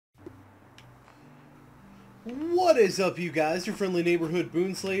What is up, you guys? Your friendly neighborhood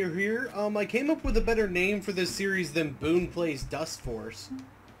Boonslayer here. I came up with a better name for this series than Boon Plays Dust Force.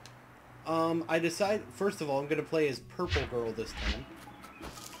 I decided, first of all, I'm gonna play as Purple Girl this time.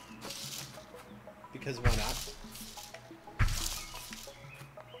 Because why not?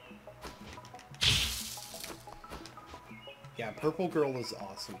 Yeah, Purple Girl is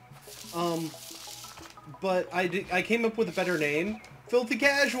awesome. But I came up with a better name. Filthy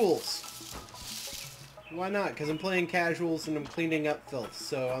Casuals! Why not? Because I'm playing casuals and I'm cleaning up filth,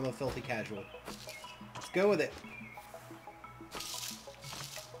 so I'm a filthy casual. Let's go with it.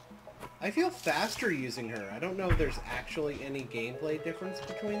 I feel faster using her. I don't know if there's actually any gameplay difference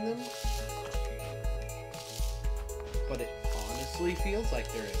between them. But it honestly feels like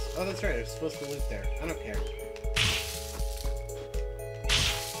there is. Oh, that's right. I was supposed to loot there. I don't care.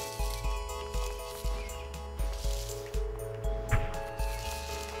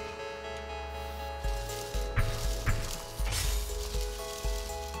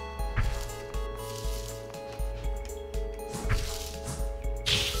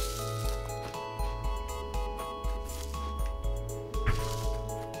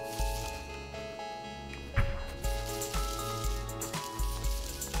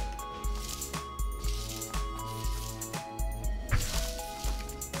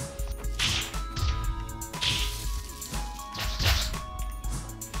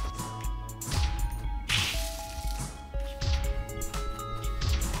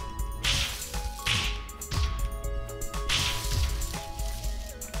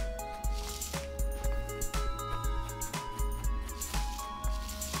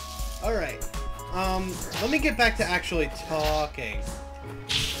 Alright, let me get back to actually talking.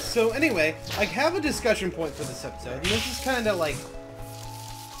 So anyway, I have a discussion point for this episode, and this is kind of like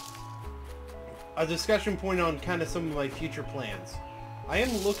a discussion point on kind of some of my future plans. I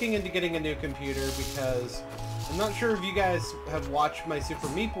am looking into getting a new computer because I'm not sure if you guys have watched my Super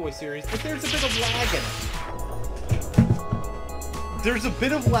Meat Boy series, but there's a bit of lag in it. There's a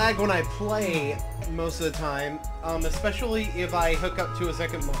bit of lag when I play most of the time, especially if I hook up to a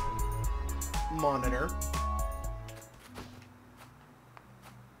second monitor.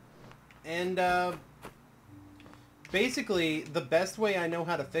 And basically the best way I know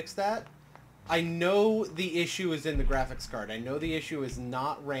how to fix that, I know the issue is in the graphics card. I know the issue is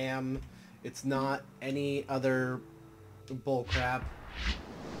not RAM, it's not any other bullcrap.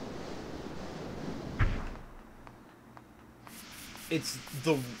 It's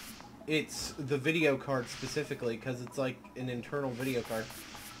the video card specifically, because it's like an internal video card.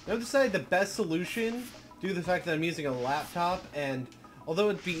 I've decided the best solution, due to the fact that I'm using a laptop, and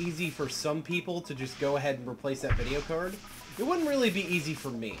although it'd be easy for some people to just go ahead and replace that video card, it wouldn't really be easy for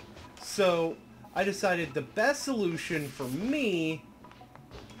me. So I decided the best solution for me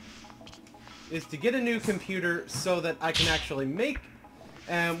is to get a new computer so that I can actually make,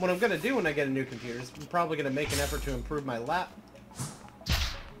 and what I'm going to do when I get a new computer is I'm probably going to make an effort to improve my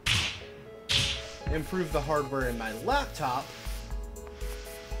improve the hardware in my laptop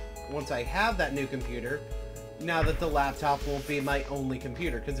once I have that new computer, now that the laptop won't be my only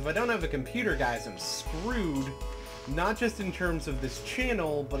computer. Because if I don't have a computer, guys, I'm screwed. Not just in terms of this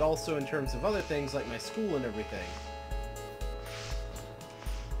channel, but also in terms of other things like my school and everything.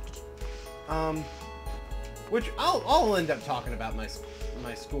 Which I'll end up talking about my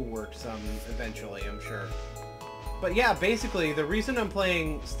schoolwork some eventually, I'm sure. But yeah, basically, the reason I'm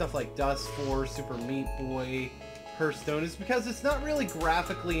playing stuff like Dust Force, Super Meat Boy, Hearthstone is because it's not really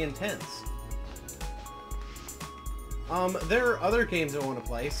graphically intense. There are other games I want to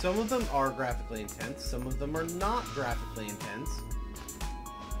play. Some of them are graphically intense, some of them are not graphically intense.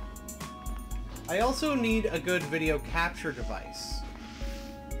 I also need a good video capture device.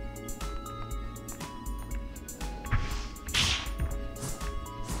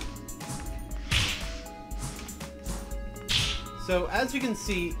 So as you can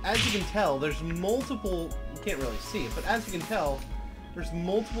tell, there's multiple, you can't really see it, but as you can tell, there's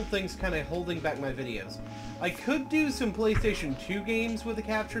multiple things kind of holding back my videos. I could do some PlayStation 2 games with a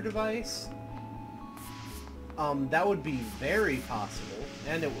capture device. That would be very possible,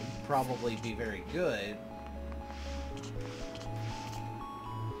 and it would probably be very good.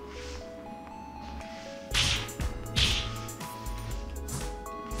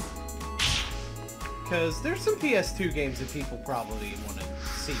 Because there's some PS2 games that people probably want to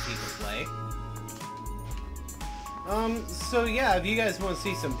see people play. So yeah, if you guys want to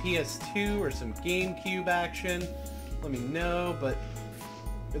see some PS2 or some GameCube action, let me know, but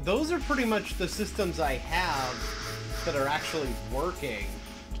those are pretty much the systems I have that are actually working.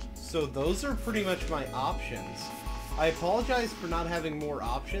 So those are pretty much my options. I apologize for not having more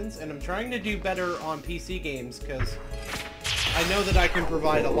options, and I'm trying to do better on PC games, because I know that I can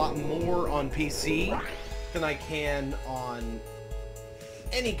provide a lot more on PC than I can on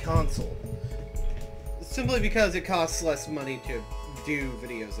any console. Simply because it costs less money to do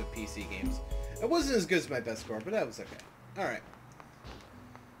videos of PC games. It wasn't as good as my best score, but that was okay. Alright.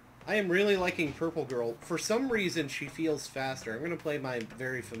 I am really liking Purple Girl. For some reason, she feels faster. I'm going to play my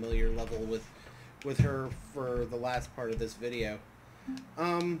very familiar level with her for the last part of this video.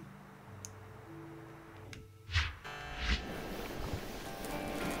 By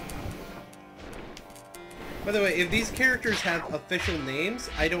the way, if these characters have official names,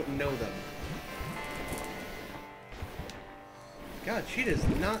 I don't know them. God, she does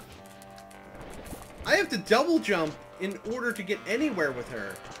not... I have to double jump in order to get anywhere with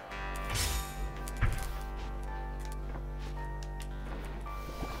her.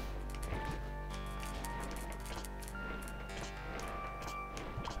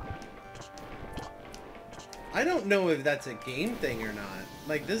 I don't know if that's a game thing or not.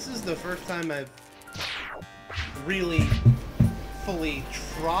 Like, this is the first time I've really fully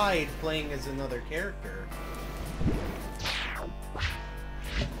tried playing as another character.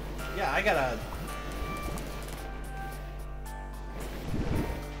 Yeah, I gotta...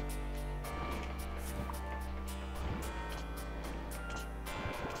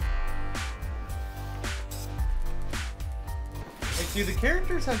 Like, do the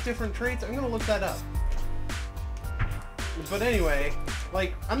characters have different traits? I'm gonna look that up. But anyway,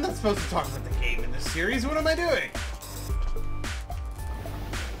 like, I'm not supposed to talk about the game in this series. What am I doing?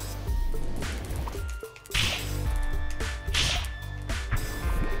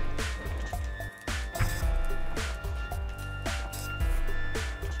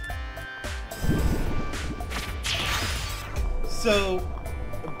 So,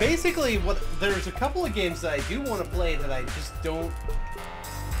 basically, there's a couple of games that I do want to play that I just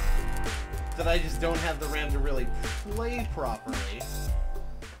don't have the RAM to really play properly.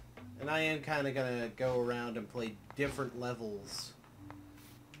 And I am kind of gonna go around and play different levels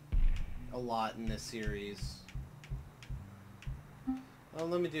a lot in this series. Well,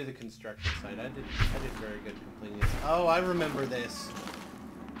 let me do the construction side. I did very good completing this. Oh, I remember this.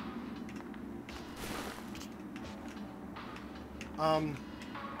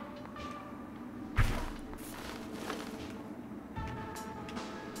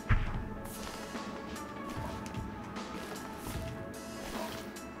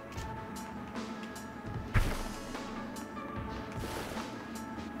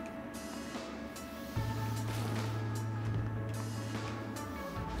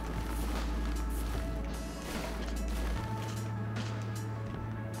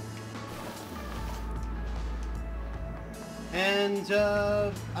 And,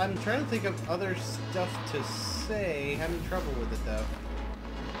 I'm trying to think of other stuff to say. Having trouble with it, though.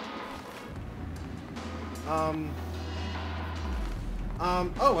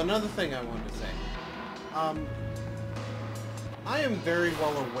 Oh, another thing I wanted to say. I am very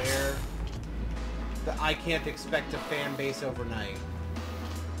well aware that I can't expect a fan base overnight.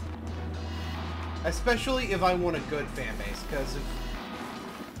 Especially if I want a good fan base, because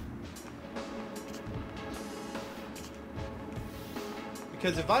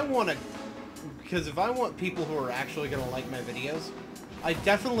if I want people who are actually gonna like my videos, I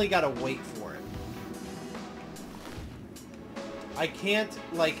definitely gotta wait for it. I can't,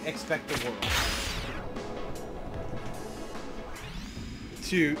 like, expect the world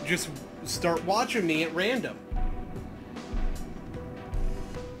to just start watching me at random.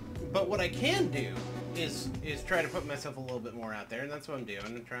 But what I can do is try to put myself a little bit more out there, and that's what I'm doing.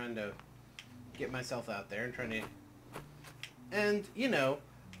 I'm trying to get myself out there and trying to... And, you know,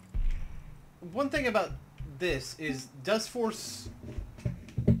 one thing about this is Dust Force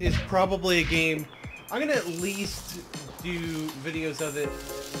is probably a game... I'm gonna at least do videos of it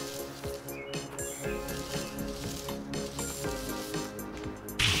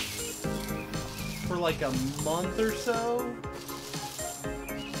for like a month or so.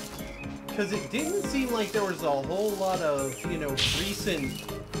 Because it didn't seem like there was a whole lot of, you know, recent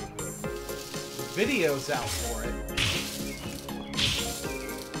videos out for it.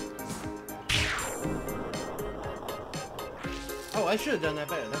 Oh, I should have done that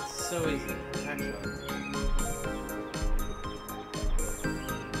better. That's so easy, actually.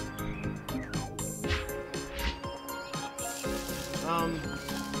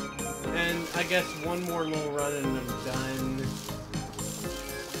 And I guess one more little run and I'm done.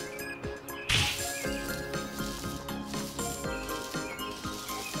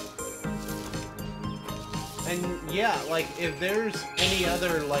 And yeah, like, if there's any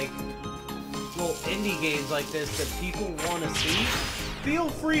other, like, little indie games like this that people want to see, feel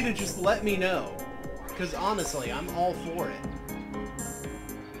free to just let me know. Because honestly, I'm all for it.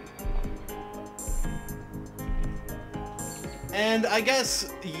 And I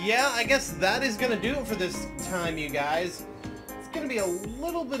guess, yeah, I guess that is going to do it for this time, you guys. It's going to be a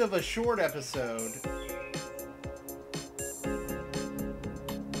little bit of a short episode.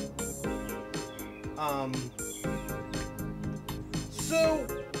 So,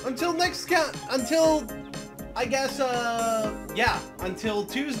 until I guess, yeah, until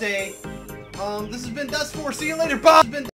Tuesday, this has been Dust4. See you later, Bob!